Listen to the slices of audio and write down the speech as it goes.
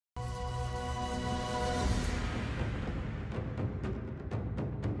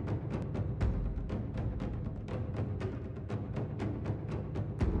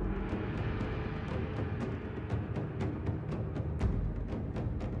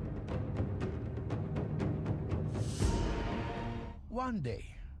One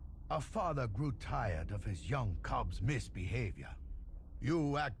day, a father grew tired of his young cub's misbehavior.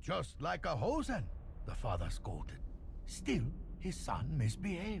 "You act just like a Hozen," the father scolded. Still, his son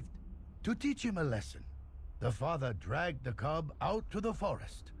misbehaved. To teach him a lesson, the father dragged the cub out to the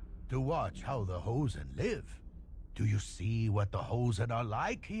forest to watch how the Hozen live. "Do you see what the Hozen are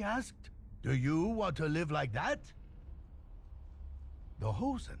like?" he asked. "Do you want to live like that?" The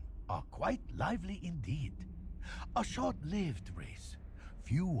Hozen are quite lively indeed. A short-lived race.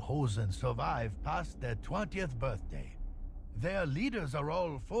 Few Hozen survive past their 20th birthday. Their leaders are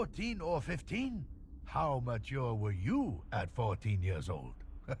all 14 or 15. How mature were you at 14 years old?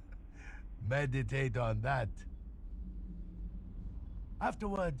 Meditate on that.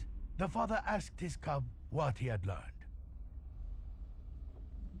 Afterward, the father asked his cub what he had learned.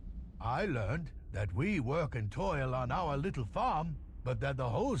 "I learned that we work and toil on our little farm, but that the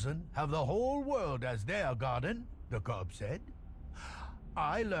Hozen have the whole world as their garden," the cub said.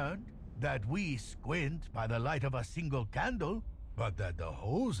 "I learned that we squint by the light of a single candle, but that the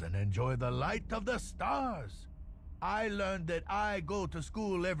Hozen enjoy the light of the stars. I learned that I go to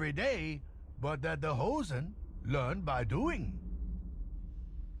school every day, but that the Hozen learn by doing."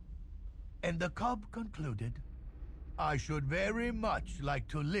 And the cub concluded, "I should very much like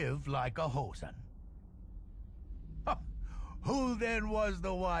to live like a Hozen." Who then was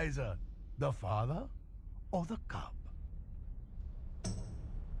the wiser, the father or the cub?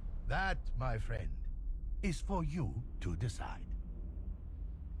 That, my friend, is for you to decide.